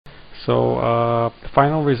So the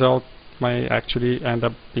final result may actually end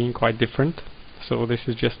up being quite different. So this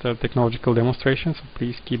is just a technological demonstration, so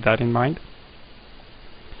please keep that in mind.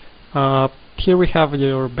 Here we have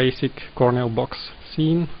your basic Cornell box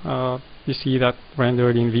scene. You see that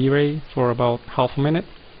rendered in V-Ray for about half a minute.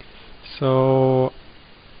 So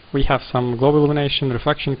we have some globe illumination,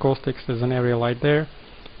 reflection caustics, there's an area light there.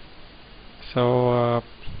 So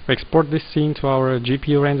we export this scene to our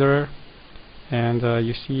GPU renderer, and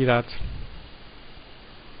you see that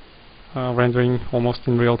rendering almost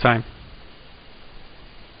in real time.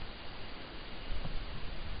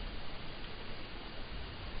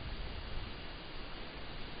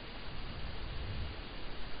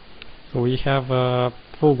 So we have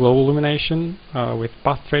full globe illumination with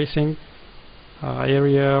path tracing,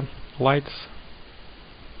 area, lights,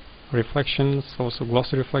 reflections, also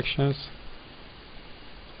glossy reflections,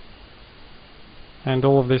 and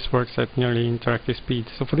all of this works at nearly interactive speed.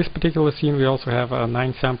 So for this particular scene we also have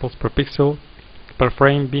 9 samples per pixel per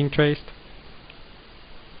frame being traced.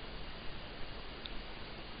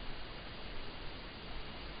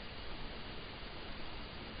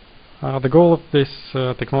 The goal of this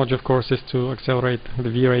technology, of course, is to accelerate the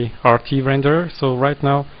V-Ray RT renderer. So right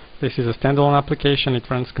now this is a standalone application. It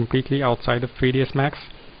runs completely outside of 3ds Max.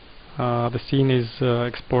 The scene is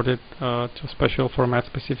exported to a special format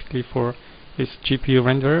specifically for this GPU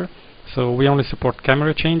renderer. So we only support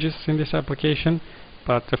camera changes in this application,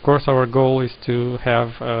 but of course our goal is to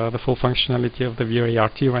have the full functionality of the V-Ray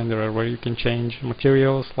RT renderer, where you can change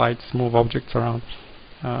materials, lights, move objects around,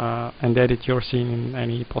 and edit your scene in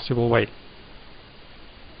any possible way.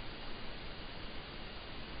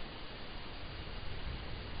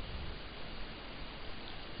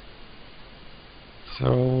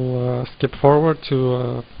 So skip forward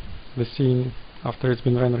to the scene after it's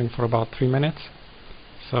been rendering for about 3 minutes.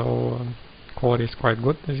 So quality is quite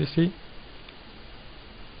good, as you see.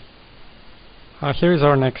 Here is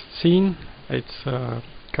our next scene. It's a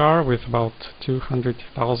car with about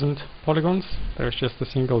 200,000 polygons. There's just a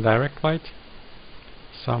single direct light,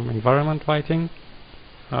 some environment lighting.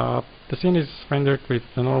 The scene is rendered with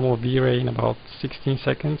the normal V-Ray in about 16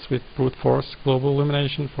 seconds with brute force global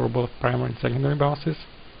illumination for both primary and secondary bounces.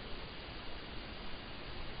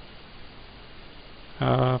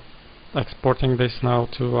 Exporting this now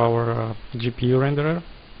to our GPU renderer.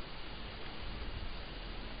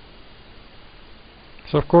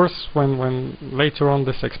 So of course, when later on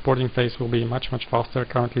this exporting phase will be much faster.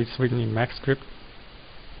 Currently it's written in MaxScript,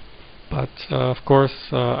 but of course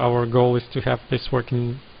our goal is to have this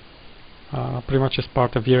working pretty much as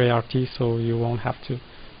part of V-Ray RT, so you won't have to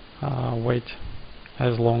wait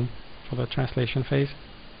as long for the translation phase.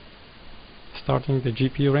 Starting the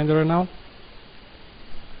GPU renderer now,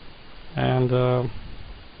 and you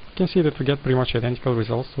can see that we get pretty much identical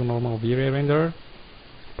results to normal V-Ray renderer,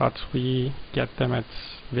 but we get them at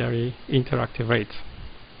very interactive rates.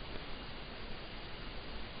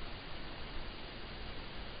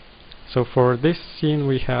 So for this scene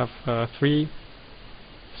we have 3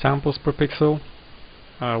 samples per pixel.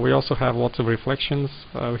 We also have lots of reflections.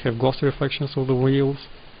 We have glossy reflections of the wheels,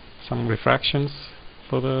 some refractions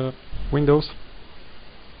for the windows.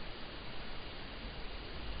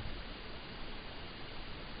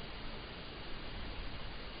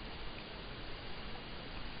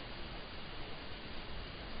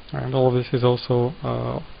 And all of this is also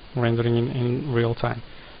rendering in real time.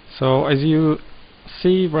 So as you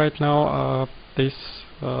see right now, this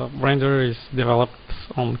renderer is developed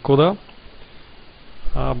on CUDA,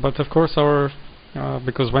 but of course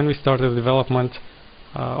because when we started development,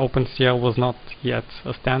 OpenCL was not yet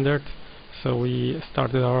a standard, so we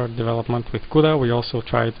started our development with CUDA. We also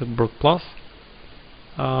tried Brute Plus,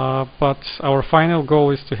 but our final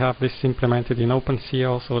goal is to have this implemented in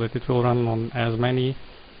OpenCL so that it will run on as many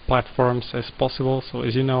platforms as possible. So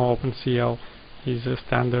as you know, OpenCL is a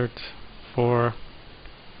standard for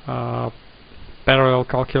parallel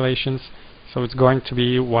calculations, so it's going to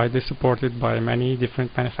be widely supported by many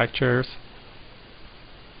different manufacturers,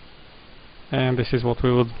 and this is what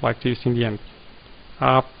we would like to use in the end.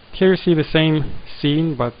 Here you see the same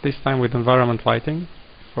scene, but this time with environment lighting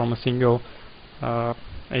from a single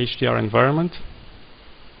HDR environment.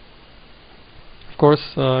 Of course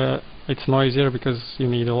it's noisier because you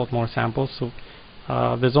need a lot more samples, so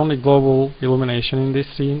there's only global illumination in this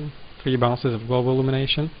scene, 3 bounces of global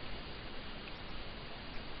illumination.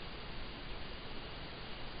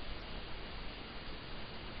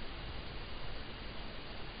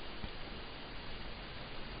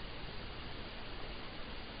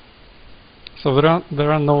 So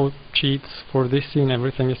there are no cheats for this scene.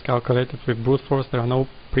 Everything is calculated with brute force. There are no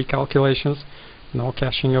pre-calculations. no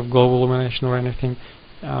caching of global illumination or anything.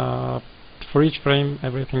 For each frame,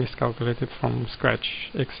 everything is calculated from scratch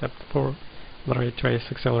except for the ray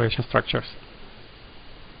trace acceleration structures.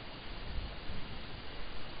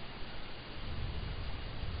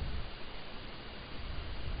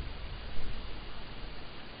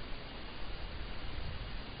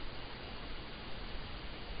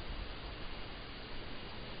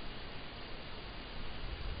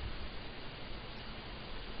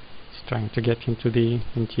 Just trying to get into the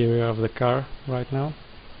interior of the car right now.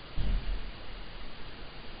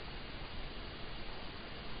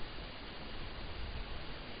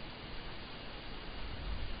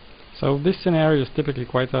 So this scenario is typically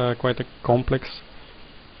quite a complex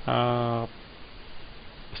set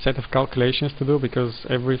of calculations to do, because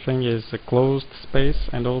everything is a closed space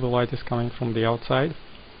and all the light is coming from the outside.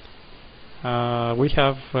 We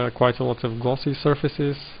have quite a lot of glossy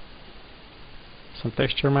surfaces, some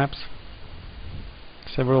texture maps,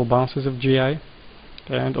 several bounces of GI,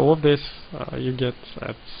 and all of this you get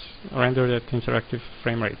rendered at interactive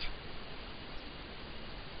frame rates.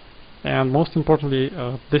 And most importantly,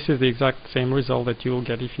 this is the exact same result that you will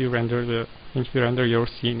get if you render your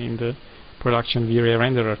scene in the production V-Ray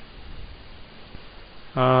renderer.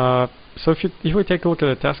 So if we take a look at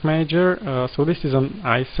the task manager, so this is an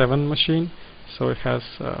i7 machine, so it has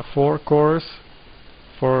 4 cores,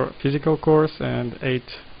 4 physical cores and 8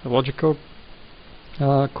 logical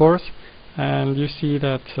cores, and you see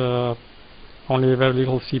that only very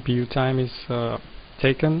little CPU time is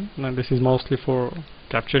taken, and this is mostly for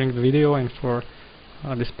capturing the video and for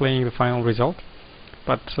displaying the final result,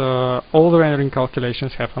 but all the rendering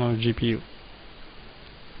calculations happen on the GPU.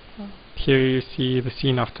 Here you see the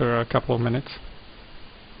scene after a couple of minutes.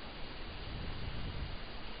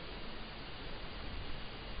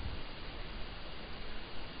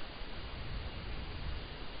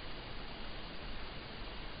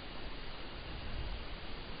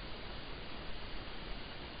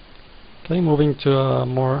 Okay, moving to a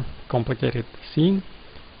more complicated scene.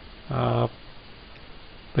 The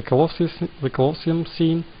Colosseum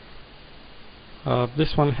scene.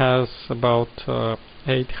 This one has about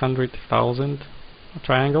 800,000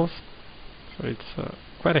 triangles, so it's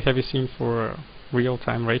quite a heavy scene for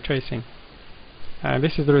real-time ray tracing. And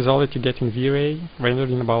this is the result that you get in V-Ray, rendered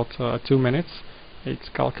in about 2 minutes. It's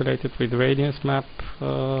calculated with radiance map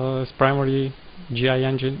as primary GI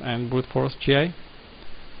engine and brute force GI.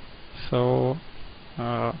 So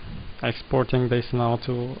exporting this now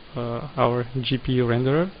to our GPU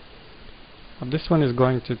renderer. This one is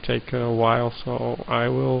going to take a while, so I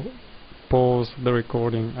will pause the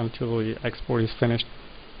recording until the export is finished.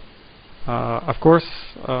 Of course,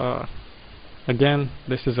 again,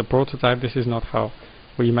 this is a prototype. This is not how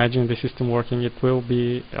we imagine the system working. It will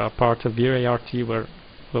be part of V-Ray RT, where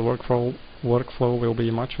the workflow will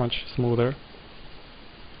be much smoother.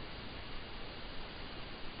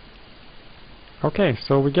 Okay,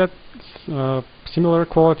 so we get similar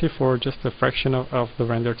quality for just a fraction of the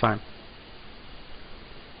render time.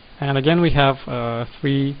 And again, we have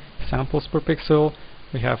 3 samples per pixel,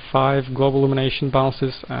 we have 5 global illumination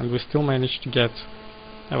bounces, and we still managed to get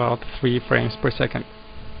about 3 frames per second.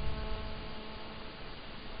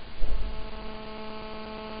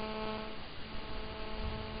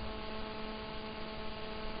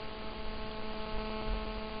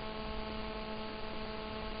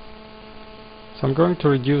 So I'm going to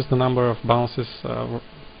reduce the number of bounces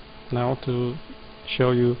now to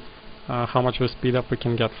show you how much of a speed up we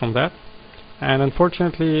can get from that. And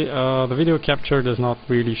unfortunately, the video capture does not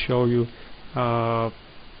really show you the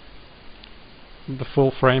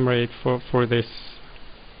full frame rate for this.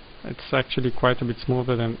 It's actually quite a bit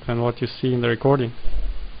smoother than what you see in the recording.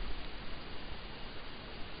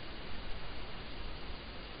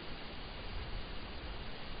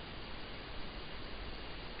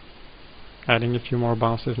 Adding a few more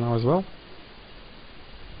bounces now as well.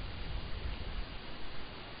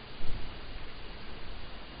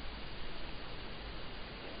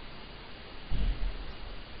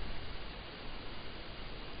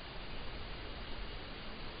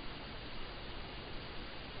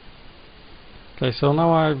 Okay, so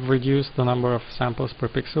now I've reduced the number of samples per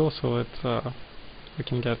pixel so that we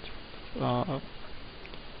can get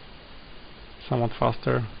somewhat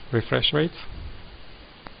faster refresh rates.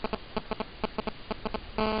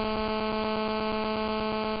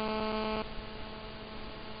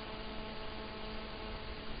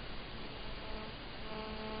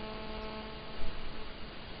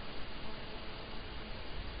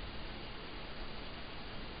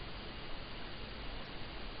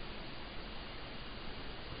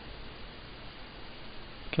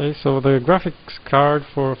 Okay, so the graphics card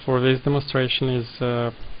for this demonstration is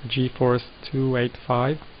GeForce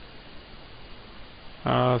 285.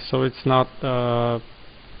 So it's not.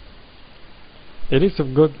 It is a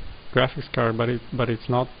good graphics card, but it's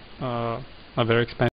not a very expensive